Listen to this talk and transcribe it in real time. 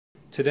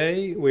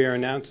Today we are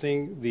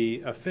announcing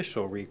the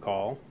official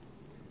recall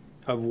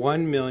of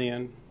 1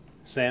 million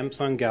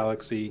Samsung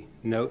Galaxy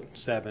Note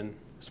 7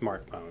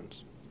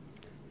 smartphones.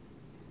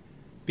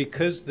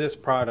 Because this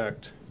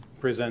product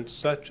presents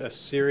such a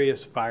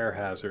serious fire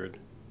hazard,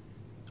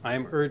 I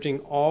am urging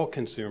all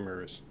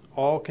consumers,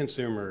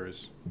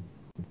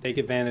 take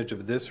advantage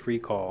of this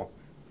recall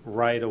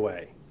right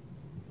away.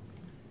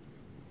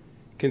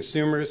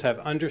 Consumers have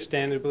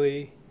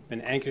understandably been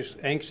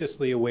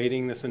anxiously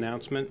awaiting this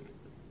announcement,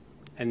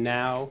 and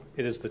now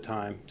it is the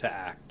time to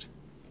act.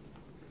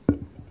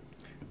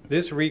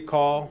 This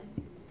recall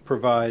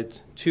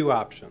provides two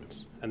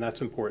options, and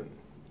that's important.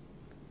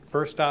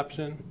 First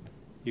option,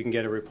 you can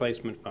get a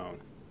replacement phone.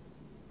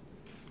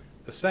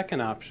 The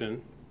second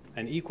option,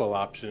 an equal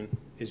option,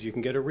 is you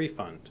can get a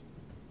refund.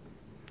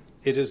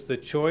 It is the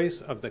choice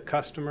of the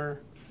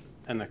customer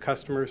and the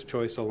customer's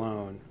choice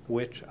alone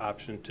which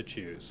option to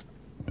choose.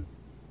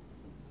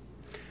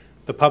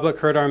 The public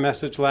heard our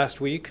message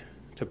last week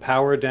to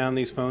power down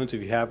these phones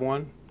if you have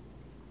one.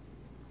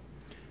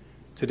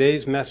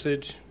 Today's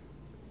message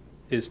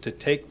is to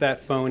take that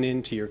phone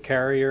into your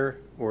carrier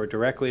or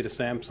directly to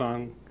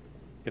Samsung,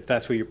 if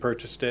that's where you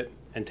purchased it,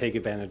 and take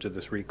advantage of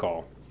this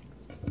recall.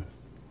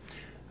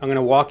 I'm going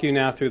to walk you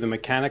now through the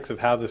mechanics of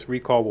how this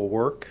recall will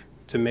work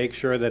to make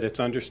sure that it's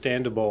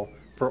understandable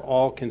for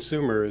all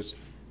consumers,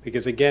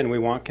 because again, we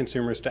want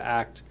consumers to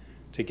act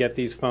to get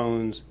these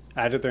phones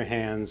out of their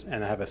hands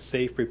and have a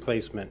safe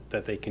replacement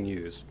that they can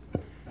use.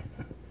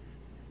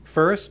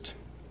 First,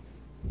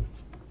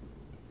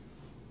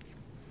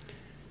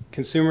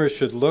 consumers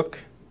should look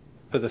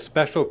for the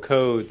special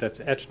code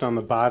that's etched on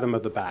the bottom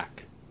of the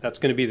back. That's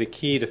going to be the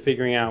key to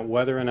figuring out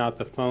whether or not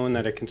the phone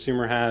that a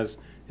consumer has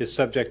is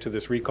subject to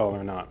this recall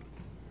or not.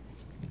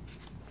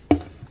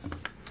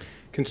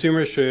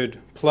 Consumers should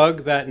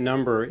plug that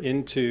number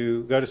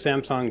into, go to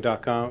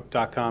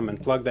Samsung.com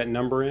and plug that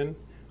number in,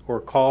 or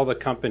call the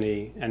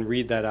company and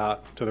read that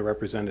out to the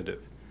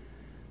representative.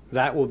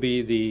 That will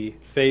be the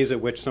phase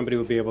at which somebody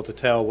will be able to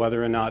tell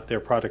whether or not their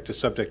product is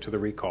subject to the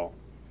recall.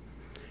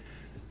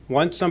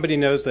 Once somebody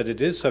knows that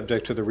it is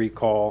subject to the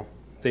recall,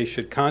 they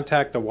should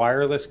contact the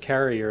wireless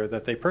carrier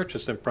that they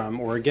purchased it from,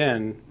 or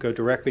again, go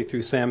directly through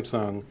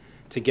Samsung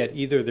to get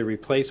either the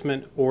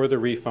replacement or the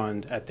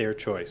refund at their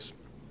choice.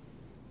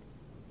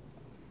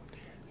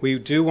 We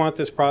do want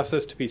this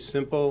process to be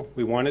simple,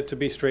 we want it to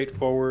be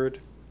straightforward,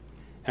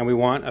 and we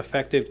want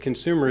affected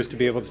consumers to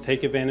be able to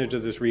take advantage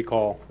of this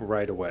recall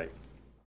right away.